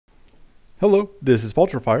Hello, this is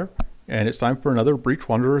Vulturefire, and it's time for another Breach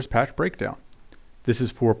Wanderers patch breakdown. This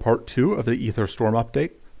is for part 2 of the Aether Storm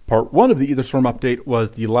update. Part 1 of the Aether Storm update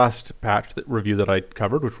was the last patch review that I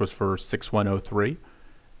covered, which was for 6103.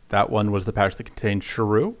 That one was the patch that contained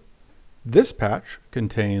Shrew. This patch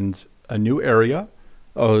contains a new area,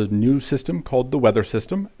 a new system called the Weather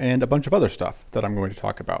System, and a bunch of other stuff that I'm going to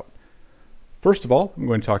talk about. First of all, I'm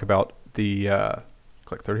going to talk about the,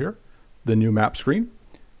 click through here, the new map screen.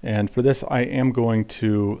 And for this, I am going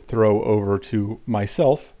to throw over to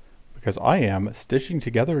myself because I am stitching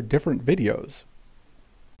together different videos.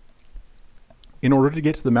 In order to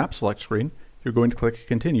get to the map select screen, you're going to click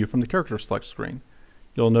continue from the character select screen.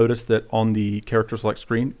 You'll notice that on the character select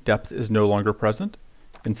screen, depth is no longer present.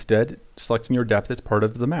 Instead, selecting your depth is part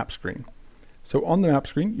of the map screen. So on the map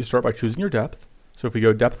screen, you start by choosing your depth. So if we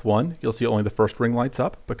go depth 1, you'll see only the first ring lights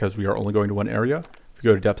up because we are only going to one area. If you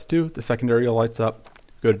go to depth 2, the second area lights up.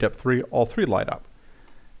 Go to depth 3, all 3 light up.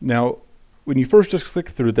 Now, when you first just click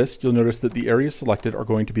through this, you'll notice that the areas selected are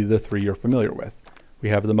going to be the 3 you're familiar with. We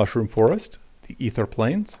have the Mushroom Forest, the Aether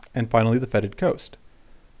Plains, and finally the Fetid Coast.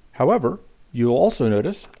 However, you'll also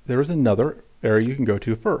notice there is another area you can go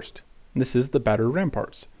to first, and this is the Battered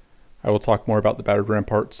Ramparts. I will talk more about the Battered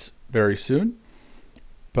Ramparts very soon,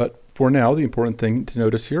 but for now, the important thing to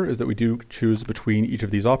notice here is that we do choose between each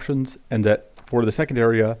of these options, and that for the second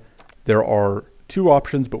area, there are 2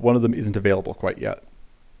 options, but one of them isn't available quite yet.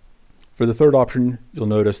 For the third option, you'll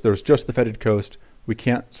notice there's just the Fetid Coast. We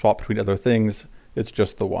can't swap between other things. It's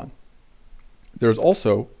just the one. There's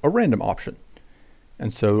also a random option.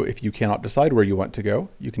 And so if you cannot decide where you want to go,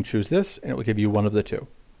 you can choose this and it will give you one of the 2.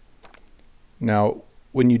 Now,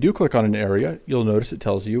 when you do click on an area, you'll notice it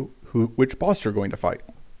tells you which boss you're going to fight.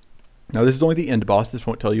 Now, this is only the end boss. This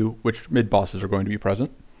won't tell you which mid bosses are going to be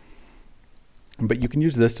present. But you can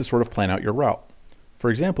use this to sort of plan out your route. For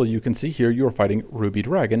example, you can see here you are fighting Ruby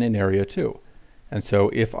Dragon in Area 2. And so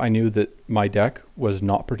if I knew that my deck was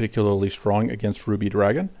not particularly strong against Ruby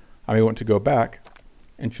Dragon, I may want to go back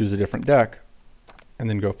and choose a different deck and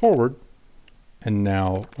then go forward. And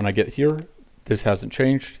now when I get here, this hasn't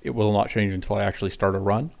changed. It will not change until I actually start a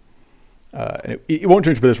run. And it won't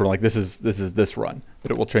change for this run, like this is this run, but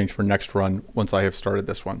it will change for next run once I have started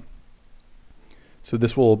this one. So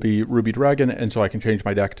this will be Ruby Dragon, and so I can change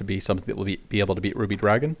my deck to be something that will be able to beat Ruby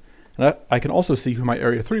Dragon. And I can also see who my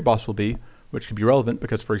Area 3 boss will be, which could be relevant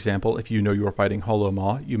because, for example, if you know you are fighting Hollow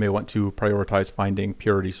Maw, you may want to prioritize finding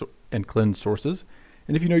purity and cleanse sources.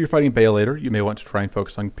 And if you know you're fighting Baelator, you may want to try and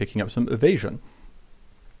focus on picking up some evasion.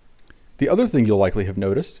 The other thing you'll likely have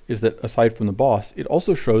noticed is that aside from the boss, it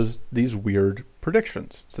also shows these weird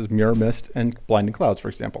predictions. It says Mirror Mist and Blinding Clouds, for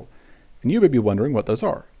example. And you may be wondering what those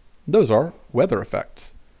are. Those are weather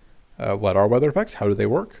effects. What are weather effects? How do they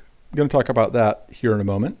work? I'm going to talk about that here in a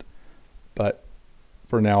moment. But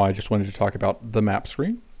for now, I just wanted to talk about the map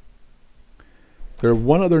screen.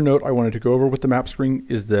 One other note I wanted to go over with the map screen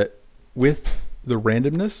is that with the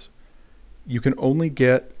randomness, you can only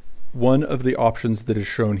get one of the options that is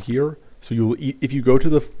shown here. So if you go to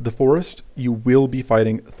the forest, you will be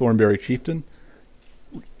fighting Thornberry Chieftain.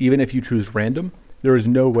 Even if you choose random, there is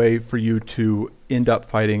no way for you to end up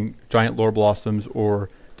fighting Giant Lore Blossoms or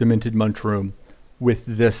Demented Munchroom with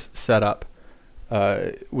this setup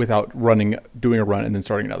without doing a run and then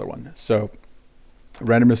starting another one. So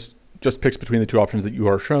randomness just picks between the 2 options that you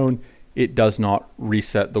are shown. It does not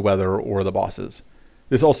reset the weather or the bosses.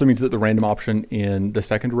 This also means that the random option in the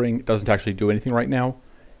second ring doesn't actually do anything right now.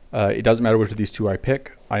 It doesn't matter which of these 2 I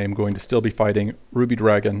pick. I am going to still be fighting Ruby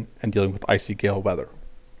Dragon and dealing with Icy Gale weather.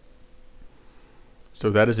 So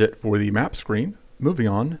that is it for the map screen. Moving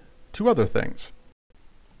on to other things.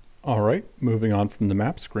 All right, moving on from the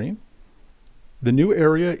map screen. The new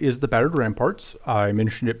area is the Battered Ramparts. I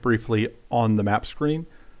mentioned it briefly on the map screen,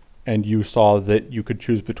 and you saw that you could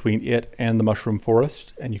choose between it and the Mushroom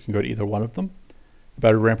Forest, and you can go to either one of them. The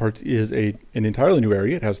Battered Ramparts is an entirely new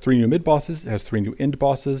area. It has 3 new mid-bosses, it has 3 new end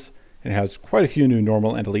bosses, and it has quite a few new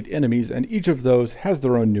normal and elite enemies, and each of those has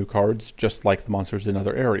their own new cards, just like the monsters in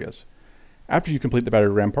other areas. After you complete the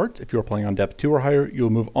Battered Ramparts, if you are playing on depth 2 or higher, you'll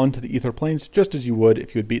move on to the Aether Plains just as you would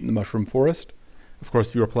if you had beaten the Mushroom Forest. Of course,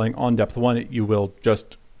 if you are playing on depth 1, you will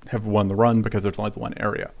just have won the run because there's only the one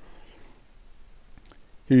area.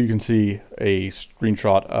 Here you can see a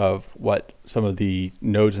screenshot of what some of the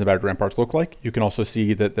nodes in the Battered Ramparts look like. You can also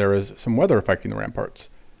see that there is some weather affecting the ramparts.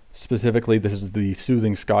 Specifically, this is the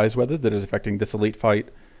Soothing Skies weather that is affecting this elite fight,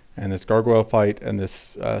 and this Gargoyle fight, and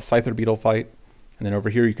this Scyther Beetle fight. And then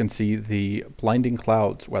over here you can see the Blinding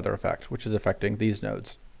Clouds weather effect, which is affecting these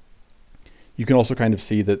nodes. You can also kind of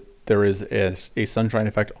see that there is a sunshine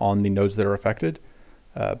effect on the nodes that are affected.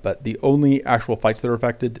 But the only actual fights that are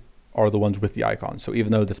affected are the ones with the icons. So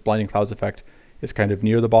even though this Blinding Clouds effect is kind of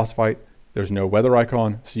near the boss fight, there's no weather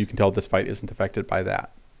icon, so you can tell this fight isn't affected by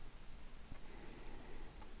that.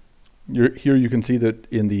 Here you can see that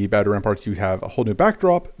in the Battered Ramparts you have a whole new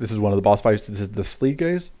backdrop. This is one of the boss fights. This is the Sleeve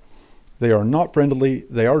Gaze. They are not friendly.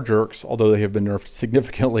 They are jerks, although they have been nerfed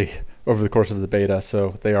significantly over the course of the beta,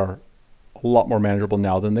 so they are a lot more manageable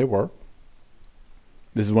now than they were.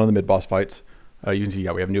 This is one of the mid-boss fights. You can see,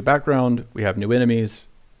 yeah, we have a new background, we have new enemies,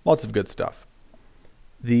 lots of good stuff.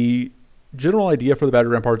 The general idea for the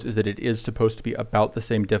Battered Ramparts is that it is supposed to be about the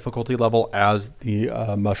same difficulty level as the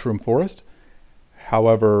Mushroom Forest.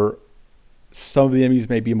 However, some of the enemies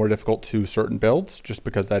may be more difficult to certain builds, just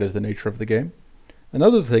because that is the nature of the game.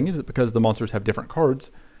 Another thing is that because the monsters have different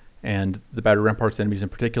cards, and the Battered Ramparts enemies in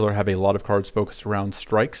particular have a lot of cards focused around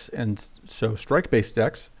strikes, and so strike-based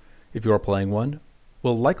decks, if you are playing one,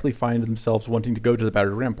 will likely find themselves wanting to go to the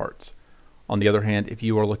Battered Ramparts. On the other hand, if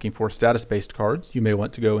you are looking for status-based cards, you may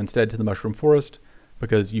want to go instead to the Mushroom Forest,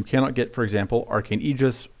 because you cannot get, for example, Arcane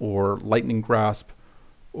Aegis or Lightning Grasp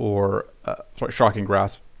or Shocking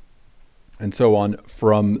Grasp and so on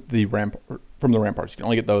from the Ramparts. You can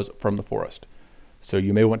only get those from the forest. So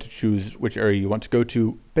you may want to choose which area you want to go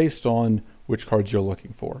to based on which cards you're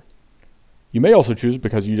looking for. You may also choose,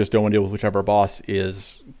 because you just don't want to deal with whichever boss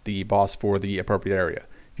is the boss for the appropriate area.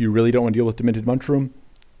 If you really don't want to deal with Demented Mushroom,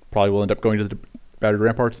 probably will end up going to the Battered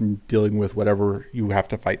Ramparts and dealing with whatever you have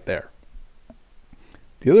to fight there.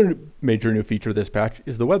 The other major new feature of this patch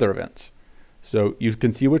is the weather events. So you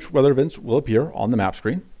can see which weather events will appear on the map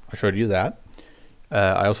screen. I showed you that.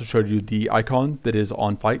 I also showed you the icon that is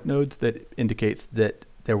on fight nodes that indicates that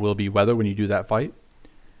there will be weather when you do that fight.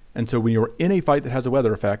 And so when you're in a fight that has a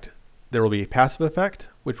weather effect, there will be a passive effect,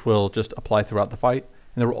 which will just apply throughout the fight.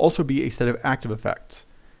 And there will also be a set of active effects.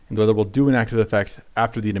 And the weather will do an active effect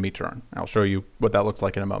after the enemy turn. I'll show you what that looks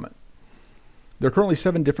like in a moment. There are currently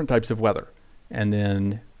 7 different types of weather. And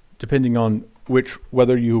then depending on which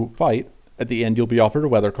weather you fight, at the end you'll be offered a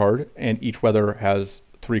weather card, and each weather has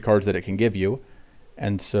 3 cards that it can give you.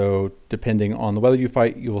 And so depending on the weather you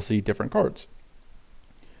fight, you will see different cards.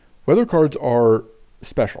 Weather cards are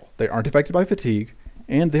special. They aren't affected by fatigue,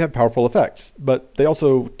 and they have powerful effects, but they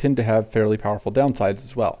also tend to have fairly powerful downsides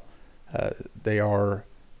as well. They are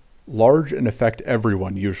large and affect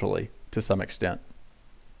everyone usually to some extent.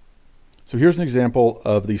 So here's an example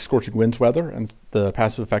of the Scorching Winds weather and the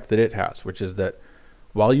passive effect that it has, which is that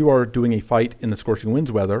while you are doing a fight in the Scorching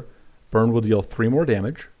Winds weather, Burn will deal 3 more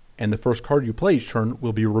damage, and the first card you play each turn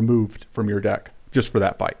will be removed from your deck just for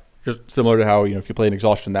that fight. Just similar to how, if you play an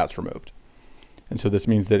Exhaustion, that's removed. And so this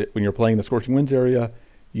means that when you're playing the Scorching Winds area,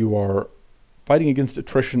 you are fighting against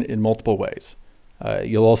attrition in multiple ways.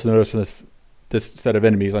 You'll also notice in this set of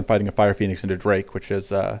enemies, I'm fighting a Fire Phoenix and a Drake, which is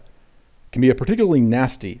can be a particularly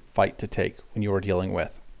nasty fight to take when you are dealing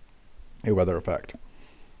with a weather effect.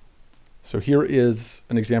 So here is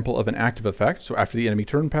an example of an active effect. So after the enemy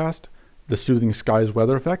turn passed, the Soothing Skies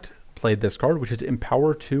weather effect played this card, which is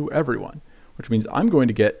Empower to everyone, which means I'm going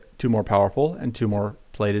to get 2 more powerful and 2 more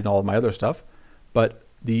plated and all of my other stuff. But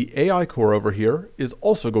the AI core over here is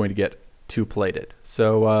also going to get 2 plated.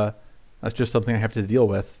 So that's just something I have to deal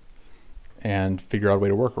with and figure out a way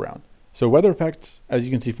to work around. So weather effects, as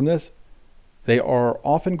you can see from this, they are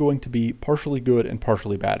often going to be partially good and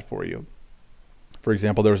partially bad for you. For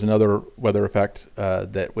example, there's another weather effect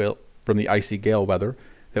that will, from the Icy Gale weather,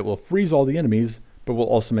 that will freeze all the enemies, but will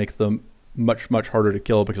also make them much, much harder to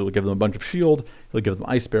kill because it will give them a bunch of shield, it'll give them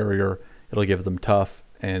ice barrier, it'll give them tough,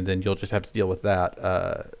 and then you'll just have to deal with that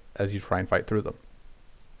as you try and fight through them.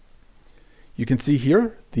 You can see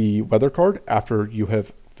here the weather card after you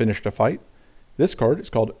have finished a fight. This card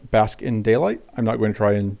is called Bask in Daylight. I'm not going to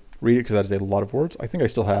try and read it because that is a lot of words. I think I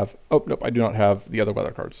still have, oh, nope, I do not have the other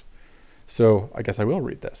weather cards. So I guess I will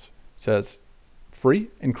read this. It says, free,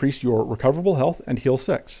 increase your recoverable health and heal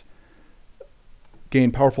 6.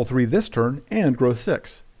 Gain powerful 3 this turn and growth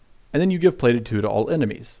 6. And then you give plated 2 to all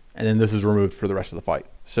enemies. And then this is removed for the rest of the fight.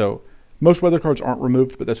 So most weather cards aren't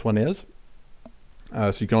removed, but this one is.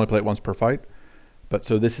 So you can only play it once per fight. But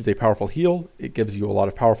so this is a powerful heal. It gives you a lot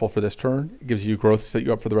of powerful for this turn. It gives you growth to set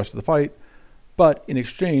you up for the rest of the fight. But in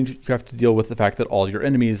exchange, you have to deal with the fact that all your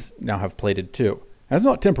enemies now have plated 2. And it's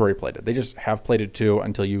not temporary plated. They just have plated 2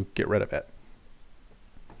 until you get rid of it.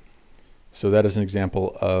 So that is an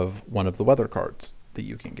example of one of the weather cards that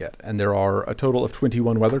you can get. And there are a total of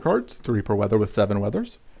 21 weather cards, 3 per weather with 7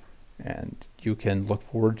 weathers. And you can look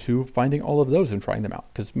forward to finding all of those and trying them out,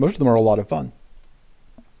 because most of them are a lot of fun.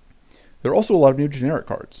 There are also a lot of new generic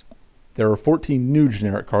cards. There are 14 new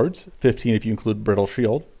generic cards, 15 if you include Brittle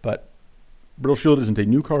Shield, but Brittle Shield isn't a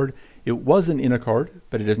new card. It was an Inna card,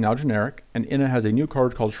 but it is now generic, and Inna has a new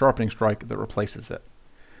card called Sharpening Strike that replaces it.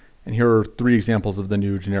 And here are 3 examples of the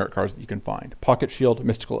new generic cards that you can find. Pocket Shield,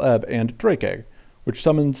 Mystical Ebb, and Drake Egg, which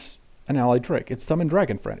summons an allied Drake. It's Summon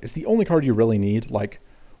Dragon Friend. It's the only card you really need. Like,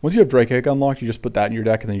 once you have Drake Egg unlocked, you just put that in your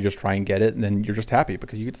deck, and then you just try and get it, and then you're just happy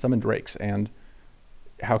because you get to summon Drakes, and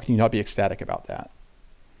how can you not be ecstatic about that?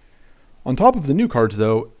 On top of the new cards,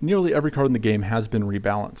 though, nearly every card in the game has been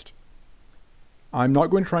rebalanced. I'm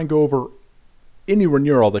not going to try and go over anywhere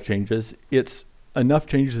near all the changes. It's enough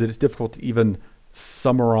changes that it's difficult to even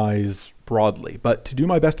summarize broadly, but to do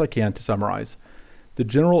my best I can to summarize, the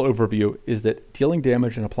general overview is that dealing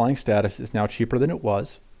damage and applying status is now cheaper than it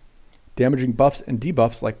was. Damaging buffs and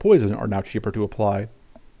debuffs like poison are now cheaper to apply,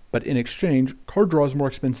 but in exchange, card draw is more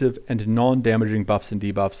expensive and non-damaging buffs and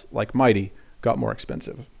debuffs like Mighty got more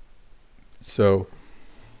expensive. So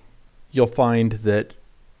you'll find that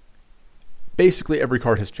basically every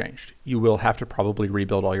card has changed. You will have to probably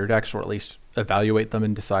rebuild all your decks, or at least evaluate them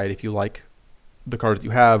and decide if you like the cards that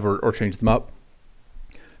you have, or change them up.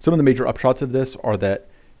 Some of the major upshots of this are that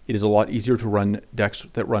it is a lot easier to run decks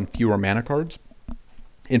that run fewer mana cards.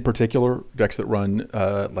 In particular, decks that run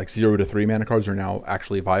like 0 to 3 mana cards are now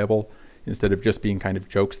actually viable, instead of just being kind of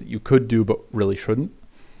jokes that you could do but really shouldn't.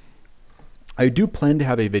 I do plan to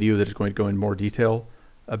have a video that is going to go in more detail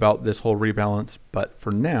about this whole rebalance, but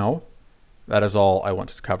for now, that is all I want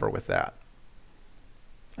to cover with that.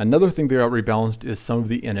 Another thing that got rebalanced is some of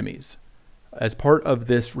the enemies. As part of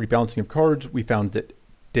this rebalancing of cards, we found that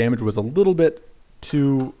damage was a little bit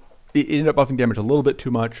too... It ended up buffing damage a little bit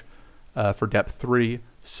too much for depth 3,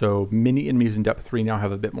 so many enemies in depth 3 now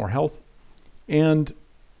have a bit more health. And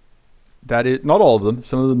that is... Not all of them.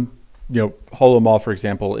 Some of them, you know, Hollow Maw, for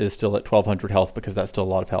example, is still at 1200 health because that's still a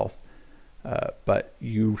lot of health. But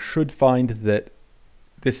you should find that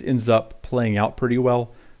this ends up playing out pretty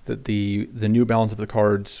well, that the new balance of the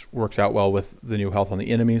cards works out well with the new health on the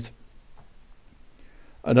enemies.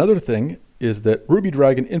 Another thing is that Ruby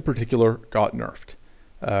Dragon in particular got nerfed.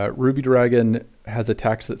 Ruby Dragon has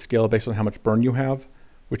attacks that scale based on how much burn you have,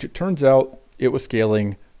 which it turns out it was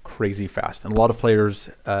scaling crazy fast. And a lot of players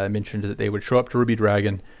mentioned that they would show up to Ruby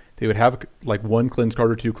Dragon, they would have like 1 cleanse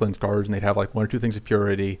card or 2 cleanse cards, and they'd have like 1 or 2 things of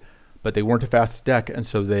purity, but they weren't a fast deck, and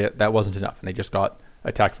so that wasn't enough, and they just got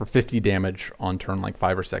attacked for 50 damage on turn like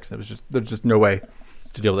 5 or 6. And it was there's just no way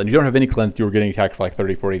to deal with it. And you don't have any cleanse, you were getting attacked for like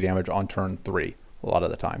 30, 40 damage on turn 3 a lot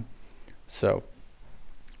of the time. So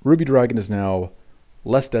Ruby Dragon is now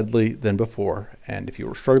less deadly than before, and if you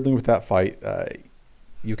were struggling with that fight,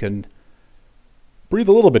 you can breathe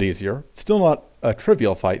a little bit easier. Still not a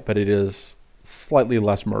trivial fight, but it is slightly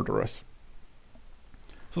less murderous.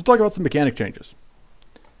 So let's talk about some mechanic changes.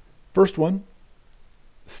 First one,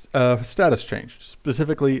 status changed.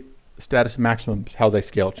 Specifically, status maximums, how they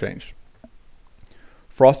scale changed.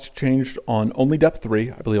 Frost changed on only depth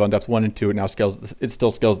 3. I believe on depth 1 and 2 it now scales. It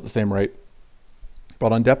still scales at the same rate.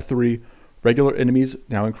 But on depth 3, regular enemies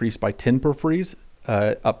now increase by 10 per freeze,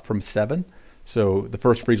 up from 7. So the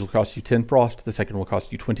first freeze will cost you 10 frost, the second will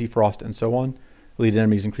cost you 20 frost, and so on. Elite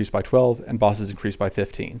enemies increase by 12, and bosses increase by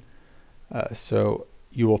 15. So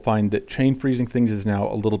you will find that chain freezing things is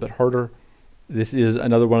now a little bit harder. This is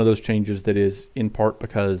another one of those changes that is in part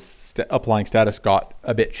because applying status got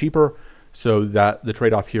a bit cheaper. So that the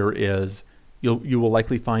trade-off here is you will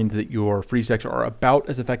likely find that your freeze decks are about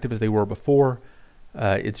as effective as they were before.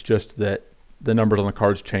 It's just that the numbers on the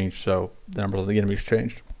cards changed, so the numbers on the enemies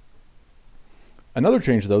changed. Another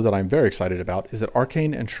change, though, that I'm very excited about is that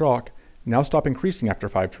Arcane and Shock now stop increasing after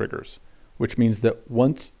 5 triggers, which means that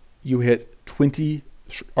once you hit 20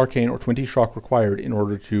 Arcane or 20 Shock required in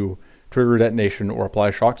order to trigger a detonation or apply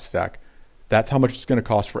a shock stack, that's how much it's going to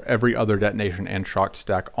cost for every other detonation and shock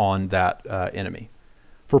stack on that enemy.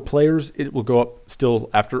 For players, it will go up still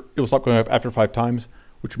after, it will stop going up after 5 times,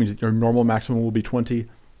 which means that your normal maximum will be 20.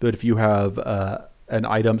 But if you have an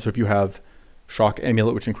item, so if you have Shock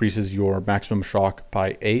Amulet, which increases your maximum shock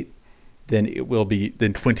by 8, then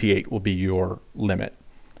 28 will be your limit.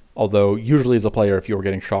 Although usually as a player, if you're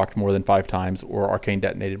getting shocked more than 5 times or arcane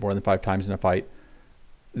detonated more than 5 times in a fight,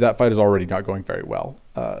 that fight is already not going very well.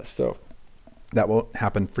 So that won't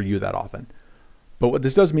happen for you that often. But what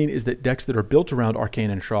this does mean is that decks that are built around Arcane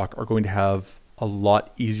and Shock are going to have a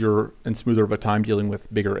lot easier and smoother of a time dealing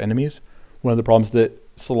with bigger enemies. One of the problems that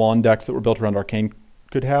Salon decks that were built around Arcane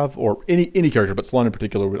could have, or any character, but Salon in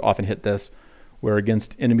particular would often hit this, where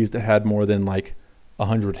against enemies that had more than like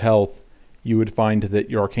 100 health, you would find that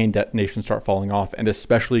your Arcane detonations start falling off, and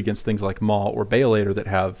especially against things like Maw or Baelator that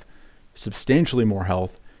have substantially more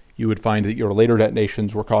health, you would find that your later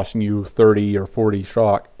detonations were costing you 30 or 40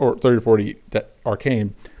 shock, or 30 or 40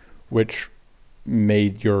 arcane, which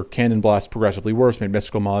made your cannon blast progressively worse, made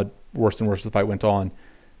mystical mod worse and worse as the fight went on.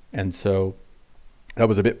 And so that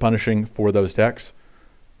was a bit punishing for those decks.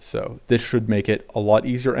 So this should make it a lot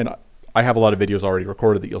easier. And I have a lot of videos already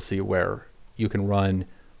recorded that you'll see where you can run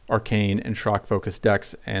arcane and shock focused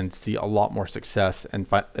decks and see a lot more success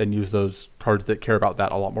and use those cards that care about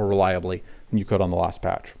that a lot more reliably than you could on the last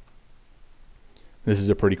patch. This is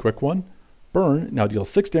a pretty quick one. Burn now deals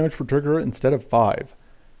 6 damage per trigger instead of 5.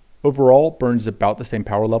 Overall, burn is about the same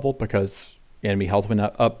power level because enemy health went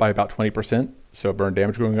up by about 20%, so burn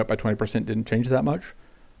damage going up by 20% didn't change that much.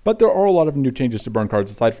 But there are a lot of new changes to burn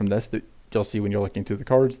cards aside from this that you'll see when you're looking through the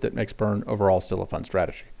cards that makes burn overall still a fun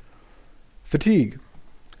strategy. Fatigue.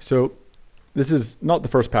 So this is not the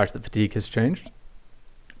first patch that fatigue has changed.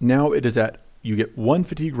 Now it is at, you get 1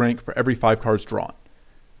 fatigue rank for every 5 cards drawn.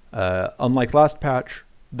 Unlike last patch,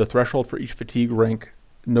 the threshold for each fatigue rank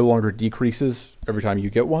no longer decreases every time you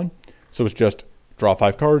get one. So it's just draw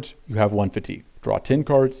 5 cards, you have 1 fatigue. Draw 10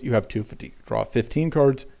 cards, you have 2 fatigue. Draw 15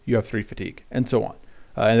 cards, you have 3 fatigue, and so on.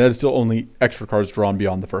 And that is still only extra cards drawn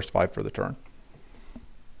beyond the first 5 for the turn.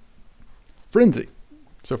 Frenzy.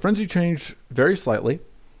 So Frenzy changed very slightly,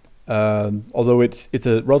 although it's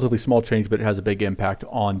a relatively small change, but it has a big impact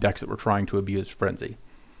on decks that were trying to abuse Frenzy.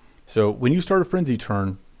 So when you start a Frenzy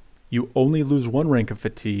turn, you only lose 1 rank of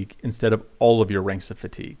fatigue instead of all of your ranks of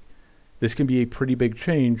fatigue. This can be a pretty big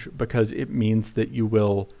change because it means that you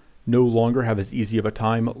will no longer have as easy of a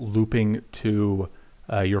time looping to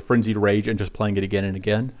your Frenzied Rage and just playing it again and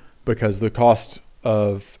again, because the cost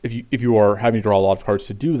of, if you are having to draw a lot of cards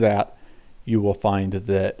to do that, you will find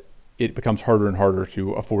that it becomes harder and harder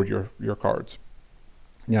to afford your cards.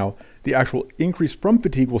 Now, the actual increase from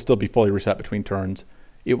fatigue will still be fully reset between turns.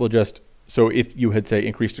 It will just, so if you had, say,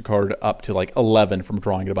 increased a card up to like 11 from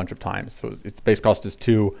drawing it a bunch of times, so its base cost is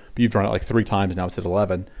 2, but you've drawn it like 3 times, now it's at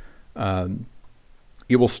 11,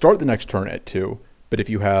 it will start the next turn at 2, but if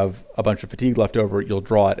you have a bunch of fatigue left over, you'll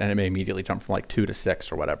draw it and it may immediately jump from like 2 to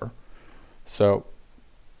 6 or whatever. So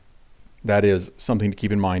that is something to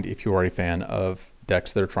keep in mind if you are a fan of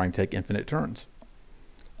decks that are trying to take infinite turns.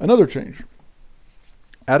 Another change.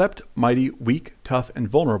 Adept, Mighty, Weak, Tough, and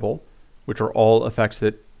Vulnerable, which are all effects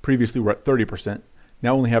that previously were at 30%,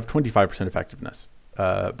 now only have 25% effectiveness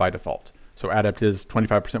by default. So Adept is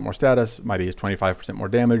 25% more status, Mighty is 25% more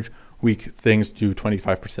damage, Weak things do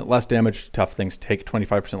 25% less damage, Tough things take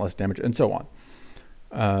 25% less damage, and so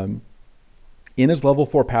on. Ina's level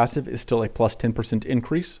 4 passive is still a plus 10%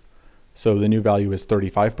 increase, so the new value is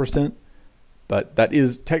 35%, but that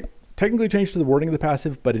is technically changed to the wording of the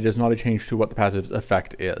passive, but it is not a change to what the passive's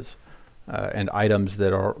effect is. And items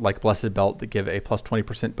that are like Blessed Belt that give a plus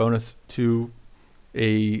 20% bonus to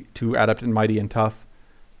Adept and Mighty and Tough,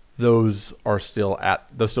 those still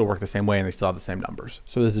work the same way and they still have the same numbers.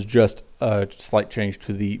 So this is just a slight change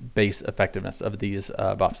to the base effectiveness of these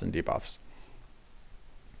buffs and debuffs.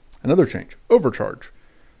 Another change, Overcharge.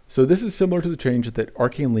 So this is similar to the change that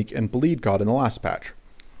Arcane Leak and Bleed got in the last patch.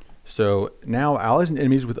 So now allies and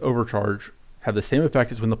enemies with Overcharge have the same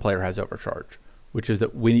effect as when the player has Overcharge, which is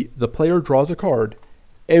that when the player draws a card,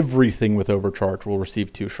 everything with Overcharge will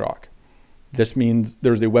receive 2 shock. This means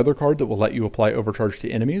there's a weather card that will let you apply Overcharge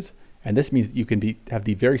to enemies, and this means that you can have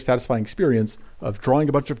the very satisfying experience of drawing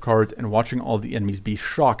a bunch of cards and watching all the enemies be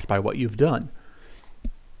shocked by what you've done.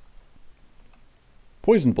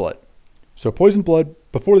 Poison Blood. So Poison Blood,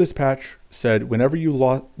 before this patch, said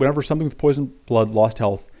whenever something with Poison Blood lost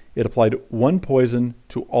health, it applied 1 poison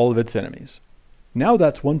to all of its enemies. Now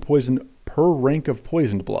that's 1 poison per rank of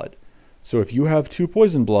Poisoned Blood. So if you have 2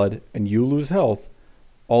 Poison Blood and you lose health,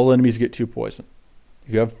 all enemies get 2 poison.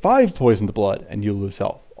 If you have 5 Poisoned Blood and you lose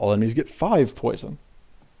health, all enemies get 5 poison.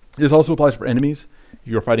 This also applies for enemies. If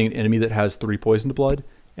you're fighting an enemy that has 3 Poisoned Blood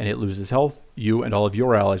and it loses health, you and all of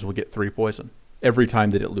your allies will get 3 poison every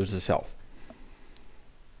time that it loses health.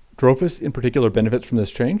 Drophus in particular benefits from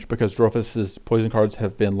this change because Drophus's poison cards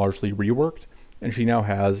have been largely reworked, and she now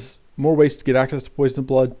has more ways to get access to Poisoned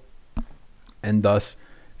Blood, and thus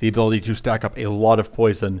the ability to stack up a lot of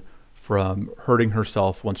poison from hurting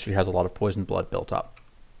herself once she has a lot of Poisoned Blood built up.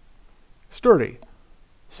 Sturdy.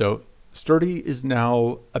 So Sturdy is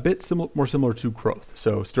now a bit more similar to Growth.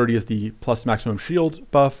 So Sturdy is the plus maximum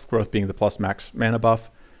shield buff, Growth being the plus max mana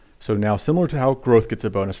buff. So now similar to how Growth gets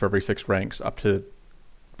a bonus for every 6 ranks up to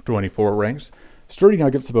 24 ranks, Sturdy now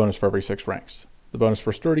gets the bonus for every 6 ranks. The bonus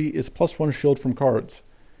for Sturdy is plus 1 shield from cards.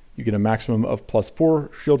 You get a maximum of plus 4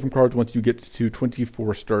 shield from cards once you get to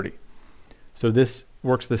 24 Sturdy. So this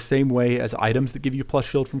works the same way as items that give you plus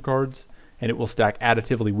shield from cards, and it will stack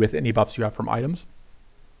additively with any buffs you have from items.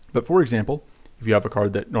 But for example, if you have a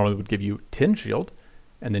card that normally would give you 10 shield,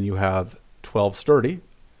 and then you have 12 sturdy,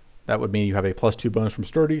 that would mean you have a +2 bonus from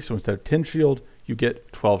sturdy, so instead of 10 shield, you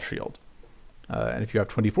get 12 shield. And if you have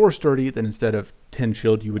 24 sturdy, then instead of 10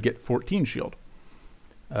 shield, you would get 14 shield.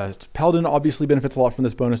 Paladin obviously benefits a lot from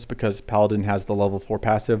this bonus because Paladin has the level 4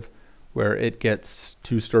 passive, where it gets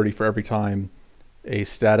 2 sturdy for every time a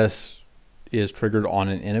status is triggered on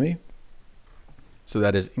an enemy. So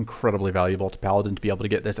that is incredibly valuable to Paladin to be able to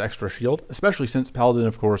get this extra shield, especially since Paladin,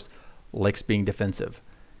 of course, likes being defensive.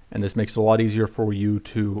 And this makes it a lot easier for you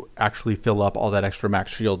to actually fill up all that extra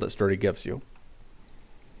max shield that sturdy gives you.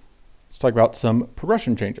 Let's talk about some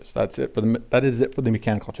progression changes. That is it for the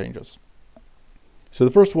mechanical changes. So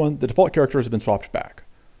the first one, the default character has been swapped back.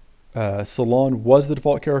 Salon was the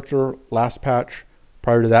default character last patch.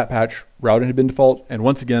 Prior to that patch, Rauden had been default, and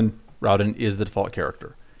once again, Rauden is the default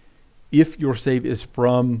character. If your save is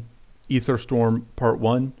from Aether Storm Part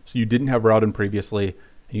 1, so you didn't have Rauden previously,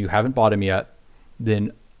 and you haven't bought him yet,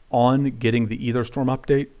 then on getting the Aether Storm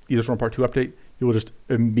update, Aether Storm Part 2 update, you will just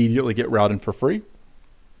immediately get Rauden for free.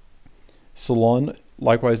 Salon,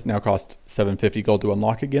 likewise, now costs 750 gold to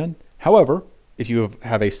unlock again. However, if you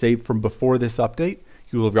have a save from before this update,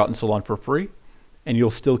 you will have gotten Salon for free, and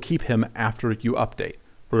you'll still keep him after you update,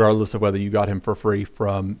 regardless of whether you got him for free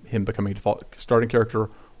from him becoming a default starting character,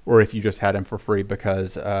 or if you just had him for free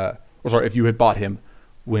because, if you had bought him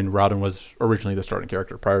when Rauden was originally the starting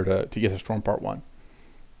character prior to Aether Storm Part 1.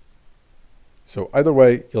 So either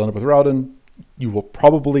way, you'll end up with Rauden. You will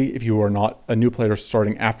probably, if you are not a new player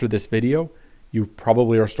starting after this video, you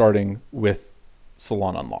probably are starting with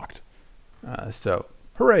Salon unlocked. So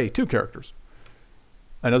hooray, 2 characters.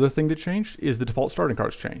 Another thing that changed is the default starting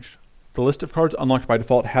cards changed. The list of cards unlocked by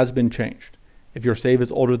default has been changed. If your save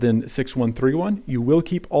is older than 6131, you will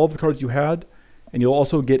keep all of the cards you had, and you'll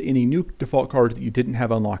also get any new default cards that you didn't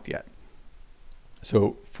have unlocked yet.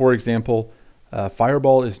 So for example,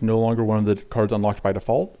 Fireball is no longer one of the cards unlocked by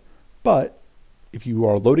default, but if you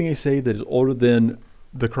are loading a save that is older than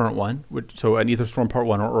the current one, so an Aether Storm Part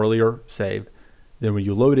 1 or earlier save, then when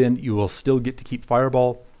you load in, you will still get to keep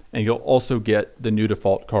Fireball, and you'll also get the new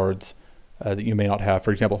default cards that you may not have.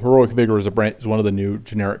 For example, Heroic Vigor is one of the new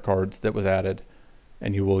generic cards that was added,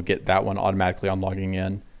 and you will get that one automatically on logging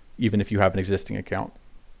in, even if you have an existing account.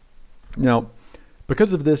 Now,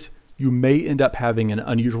 because of this, you may end up having an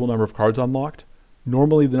unusual number of cards unlocked.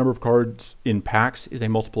 Normally, the number of cards in packs is a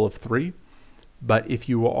multiple of 3, but if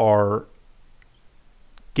you are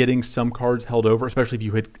getting some cards held over, especially if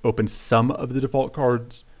you had opened some of the default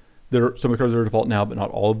cards, some of the cards that are default now, but not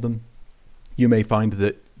all of them, you may find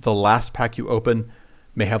that the last pack you open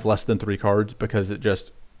may have less than 3 cards because it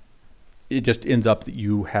just ends up that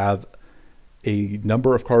you have a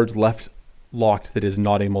number of cards left locked that is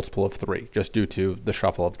not a multiple of 3, just due to the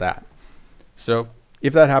shuffle of that. So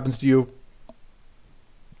if that happens to you,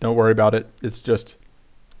 don't worry about it. It's just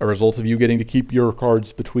a result of you getting to keep your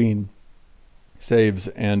cards between saves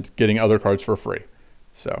and getting other cards for free.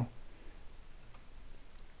 So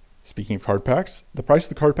speaking of card packs, the price of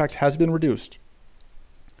the card packs has been reduced.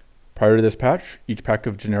 Prior to this patch, each pack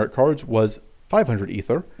of generic cards was 500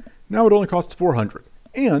 ether. Now it only costs 400.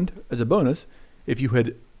 And as a bonus, if you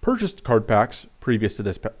had purchased card packs prior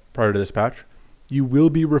to this patch, you will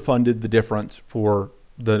be refunded the difference for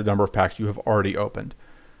the number of packs you have already opened.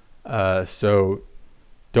 So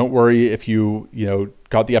don't worry if you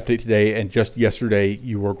got the update today and just yesterday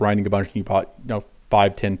you were grinding a bunch and you bought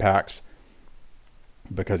 5-10 packs,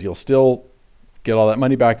 because you'll still get all that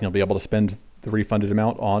money back and you'll be able to spend the refunded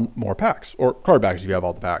amount on more packs or card packs if you have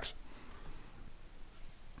all the packs.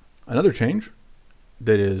 Another change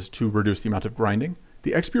that is to reduce the amount of grinding,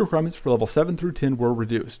 the XP requirements for level 7 through 10 were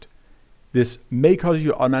reduced. This may cause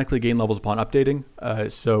you to automatically gain levels upon updating.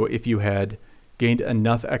 So if you had gained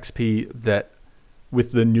enough XP that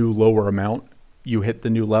with the new lower amount, you hit the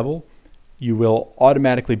new level, you will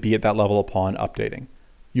automatically be at that level upon updating.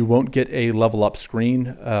 You won't get a level up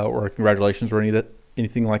screen or congratulations or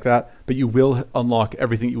anything like that, but you will unlock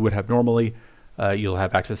everything you would have normally. You'll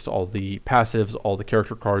have access to all the passives, all the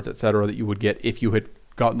character cards, etc. that you would get if you had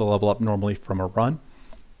gotten the level up normally from a run.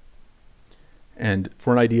 And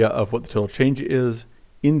for an idea of what the total change is,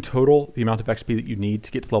 in total, the amount of XP that you need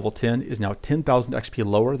to get to level 10 is now 10,000 XP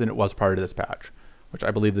lower than it was prior to this patch, which I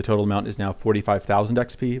believe the total amount is now 45,000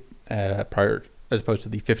 XP prior, as opposed to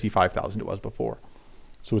the 55,000 it was before.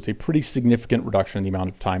 So it's a pretty significant reduction in the amount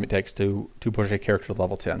of time it takes to push a character to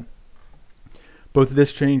level 10. Both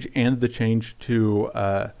this change and the change to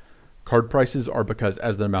card prices are because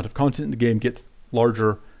as the amount of content in the game gets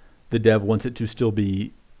larger, the dev wants it to still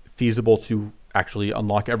be feasible to actually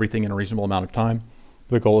unlock everything in a reasonable amount of time.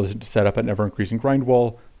 The goal isn't to set up an ever-increasing grind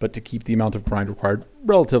wall, but to keep the amount of grind required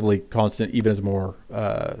relatively constant, even as more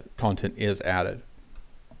content is added.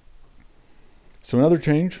 So another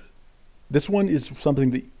change, this one is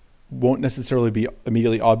something that won't necessarily be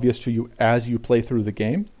immediately obvious to you as you play through the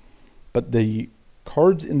game, but the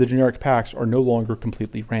cards in the generic packs are no longer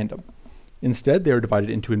completely random. Instead, they are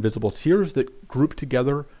divided into invisible tiers that group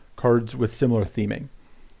together cards with similar theming.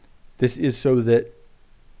 This is so that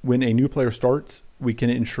when a new player starts, we can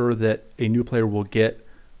ensure that a new player will get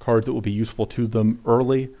cards that will be useful to them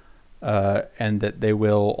early, and that they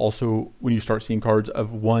will also, when you start seeing cards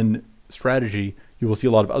of one strategy, you will see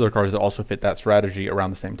a lot of other cards that also fit that strategy around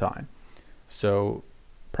the same time. So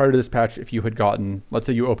prior to this patch, if you had gotten, let's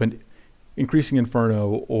say you opened Increasing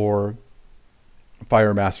Inferno or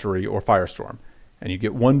Fire Mastery or Firestorm, and you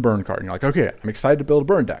get one burn card, and you're like, okay, I'm excited to build a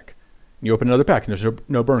burn deck. And you open another pack, and there's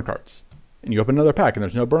no burn cards. And you open another pack, and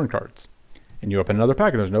there's no burn cards. And you open another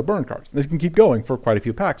pack, and there's no burn cards. And this can keep going for quite a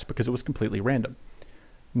few packs because it was completely random.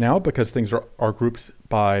 Now, because things are grouped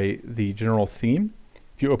by the general theme,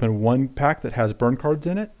 if you open one pack that has burn cards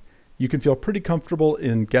in it, you can feel pretty comfortable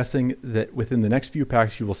in guessing that within the next few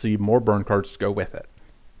packs, you will see more burn cards to go with it.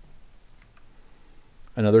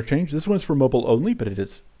 Another change, this one's for mobile only, but it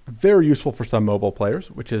is very useful for some mobile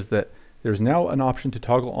players, which is that there's now an option to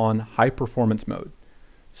toggle on high performance mode.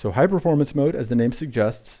 So high performance mode, as the name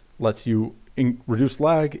suggests, lets you reduce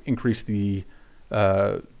lag, increase the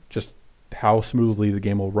just how smoothly the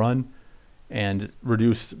game will run, and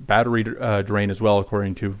reduce battery drain as well,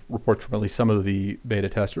 according to reports from at least some of the beta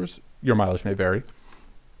testers. Your mileage may vary.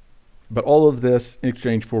 But all of this in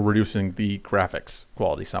exchange for reducing the graphics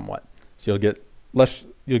quality somewhat. So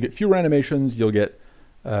you'll get fewer animations, you'll get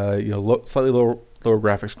slightly lower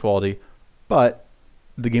graphics quality, but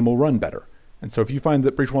the game will run better. And so if you find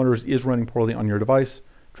that Breach Wanderers is running poorly on your device,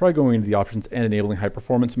 try going into the options and enabling high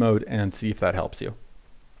performance mode and see if that helps you.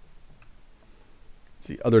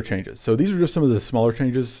 See other changes. So these are just some of the smaller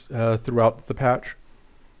changes throughout the patch.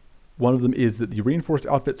 One of them is that the Reinforced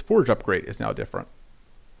Outfits Forge upgrade is now different.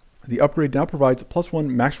 The upgrade now provides +1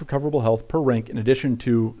 max recoverable health per rank in addition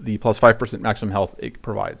to the +5% maximum health it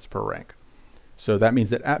provides per rank. So that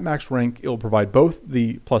means that at max rank, it will provide both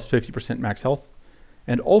the +50% max health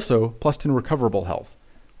and also +10 recoverable health,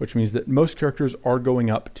 which means that most characters are going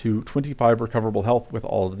up to 25 recoverable health with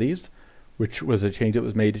all of these, which was a change that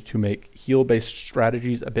was made to make heal-based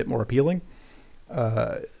strategies a bit more appealing,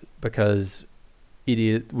 because it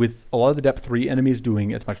is, with a lot of the depth 3 enemies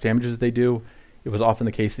doing as much damage as they do, it was often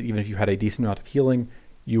the case that even if you had a decent amount of healing,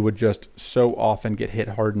 you would just so often get hit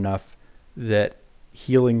hard enough that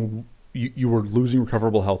healing, you were losing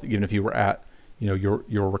recoverable health even if you were at your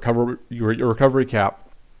recovery cap,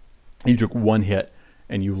 and you took one hit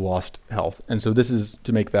and you lost health. And so this is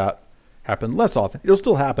to make that happen less often. It'll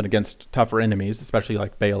still happen against tougher enemies, especially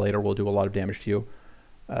like Baelator will do a lot of damage to you.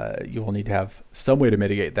 You will need to have some way to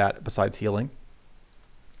mitigate that besides healing.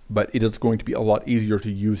 But it is going to be a lot easier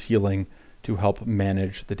to use healing to help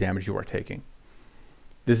manage the damage you are taking.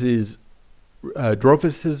 This is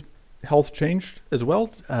Drophus's health changed as well.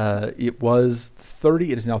 It was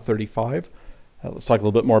 30, it is now 35. Let's talk a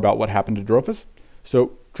little bit more about what happened to Drophus.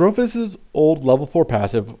 So Drophus's old level 4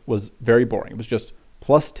 passive was very boring. It was just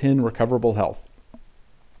 +10 recoverable health.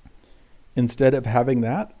 Instead of having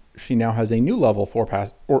that, she now has a new level 4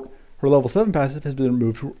 passive, or her level 7 passive has been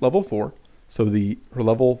moved to level 4. So her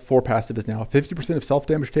level 4 passive is now 50% of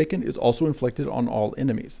self-damage taken is also inflicted on all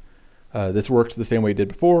enemies. This works the same way it did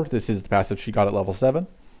before. This is the passive she got at level 7.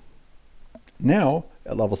 Now,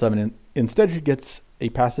 at level 7, instead she gets a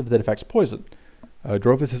passive that affects poison.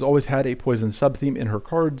 Drophus has always had a poison sub-theme in her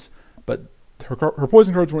cards, but her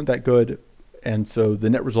poison cards weren't that good, and so the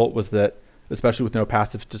net result was that, especially with no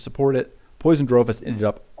passives to support it, Poison Drophus ended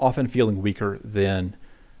up often feeling weaker than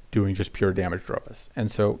doing just pure damage Drophus.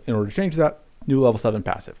 And so in order to change that, new level 7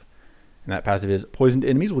 passive. And that passive is poisoned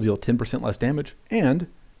enemies will deal 10% less damage, and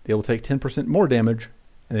they will take 10% more damage,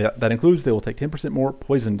 and that includes they will take 10% more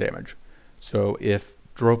poison damage. So if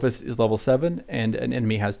Drophus is level 7 and an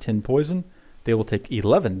enemy has 10 poison, they will take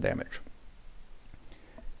 11 damage.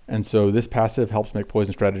 And so this passive helps make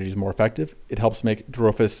poison strategies more effective. It helps make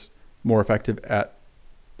Drophus more effective at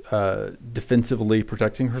defensively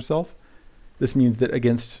protecting herself. This means that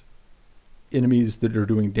against enemies that are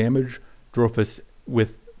doing damage, Drophus,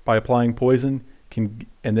 by applying poison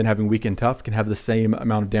and then having weak and tough, can have the same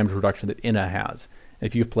amount of damage reduction that Inna has. And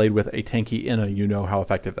if you've played with a tanky Inna, you know how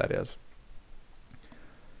effective that is.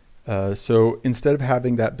 So instead of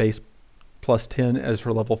having that base +10 as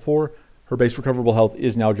her level 4, her base recoverable health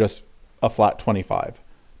is now just a flat 25.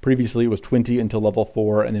 Previously, it was 20 until level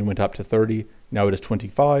 4 and then went up to 30. Now it is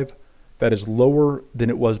 25. That is lower than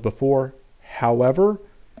it was before. However,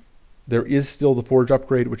 there is still the Forge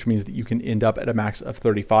upgrade, which means that you can end up at a max of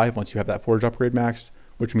 35 once you have that Forge upgrade maxed,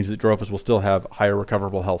 which means that Drophus will still have higher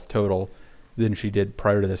recoverable health total than she did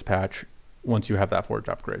prior to this patch once you have that Forge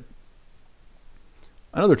upgrade.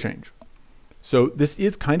 Another change. So this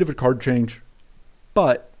is kind of a card change,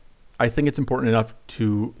 but I think it's important enough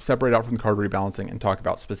to separate out from the card rebalancing and talk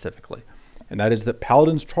about specifically. And that is that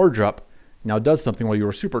Paladin's Charge Up now does something while you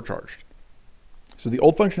are supercharged. So the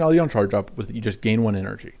old functionality on Charge Up was that you just gain 1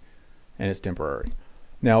 energy, and it's temporary.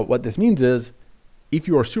 Now what this means is, if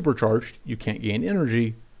you are supercharged, you can't gain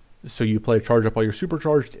energy, so you play a Charge Up while you're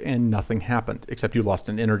supercharged and nothing happened, except you lost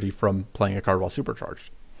an energy from playing a card while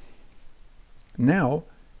supercharged. Now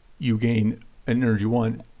you gain an energy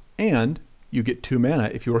 1 and you get 2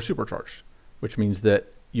 mana if you are supercharged, which means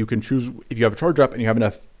that you can choose, if you have a Charge Up and you have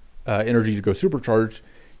enough energy to go supercharged,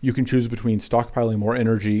 you can choose between stockpiling more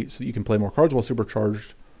energy so that you can play more cards while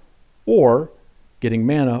supercharged, or getting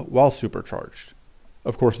mana while supercharged.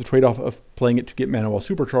 Of course, the trade-off of playing it to get mana while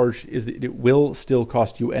supercharged is that it will still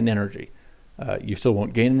cost you an energy. You still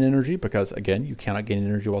won't gain an energy because, again, you cannot gain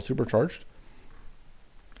energy while supercharged.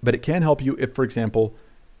 But it can help you if, for example,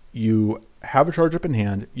 you have a Charge Up in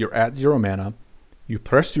hand, you're at 0 mana, you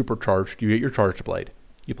press supercharged, you get your Charged Blade.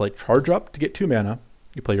 You play Charge Up to get 2 mana,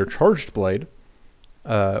 you play your Charged Blade,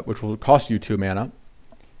 which will cost you 2 mana.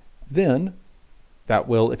 Then that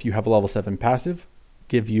will, if you have a level 7 passive,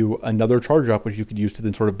 give you another Charge Up, which you could use to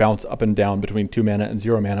then sort of bounce up and down between 2 mana and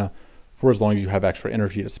 0 mana for as long as you have extra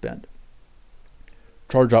energy to spend.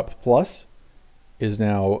 Charge Up Plus is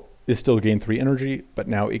still gain 3 energy, but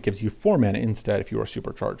now it gives you 4 mana instead if you are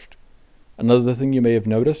supercharged. Another thing you may have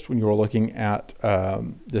noticed when you were looking at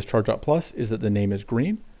this Charge Up Plus is that the name is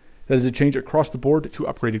green. That is a change across the board to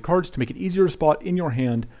upgraded cards to make it easier to spot in your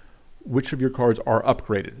hand which of your cards are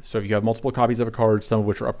upgraded. So if you have multiple copies of a card, some of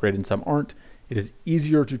which are upgraded and some aren't, it is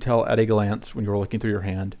easier to tell at a glance when you're looking through your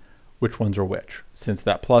hand which ones are which, since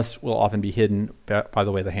that plus will often be hidden by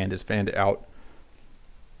the way the hand is fanned out.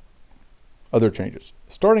 Other changes.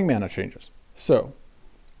 Starting mana changes. So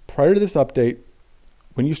prior to this update,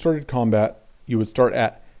 when you started combat, you would start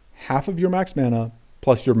at half of your max mana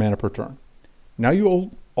plus your mana per turn. Now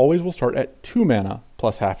you always will start at 2 mana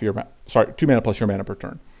plus 2 mana plus your mana per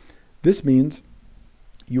turn. This means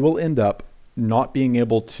you will end up not being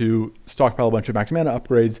able to stockpile a bunch of max mana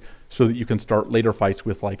upgrades so that you can start later fights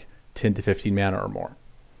with like 10 to 15 mana or more.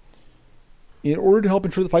 In order to help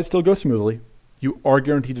ensure the fights still go smoothly, you are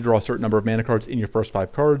guaranteed to draw a certain number of mana cards in your first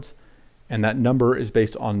 5 cards, and that number is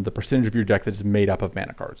based on the percentage of your deck that is made up of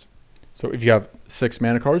mana cards. So if you have 6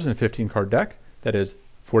 mana cards in a 15 card deck, that is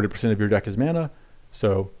 40% of your deck is mana,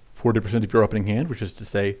 so 40% of your opening hand, which is to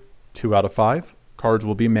say 2 out of 5 cards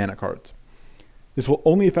will be mana cards. This will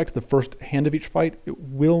only affect the first hand of each fight. It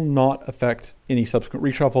will not affect any subsequent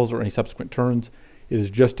reshuffles or any subsequent turns. It is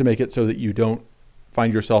just to make it so that you don't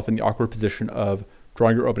find yourself in the awkward position of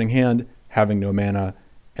drawing your opening hand, having no mana,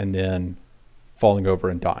 and then falling over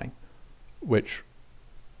and dying, which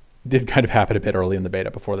did kind of happen a bit early in the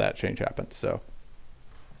beta before that change happened. So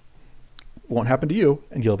it won't happen to you,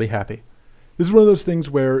 and you'll be happy. This is one of those things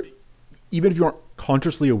where even if you aren't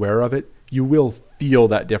consciously aware of it, you will feel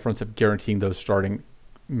that difference of guaranteeing those starting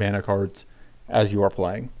mana cards as you are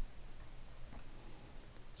playing.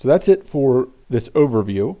 So that's it for this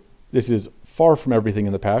overview. This is far from everything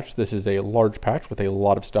in the patch. This is a large patch with a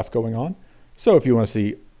lot of stuff going on. So if you want to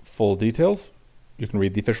see full details, you can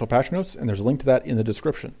read the official patch notes, and there's a link to that in the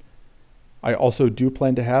description. I also do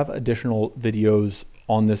plan to have additional videos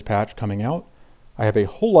on this patch coming out. I have a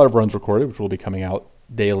whole lot of runs recorded, which will be coming out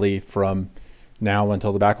daily from now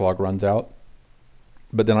until the backlog runs out.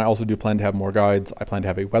 But then I also do plan to have more guides. I plan to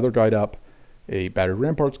have a weather guide up, a Battered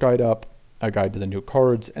Ramparts guide up, a guide to the new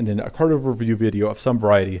cards, and then a card overview video of some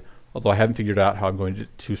variety, although I haven't figured out how I'm going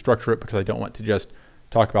to structure it because I don't want to just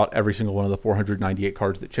talk about every single one of the 498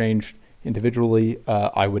 cards that changed individually.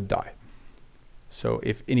 I would die. So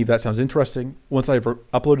if any of that sounds interesting, once I've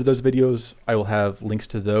uploaded those videos, I will have links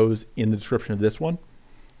to those in the description of this one.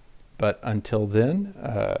 But until then,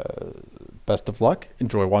 best of luck.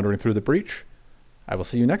 Enjoy wandering through the breach. I will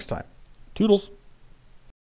see you next time. Toodles.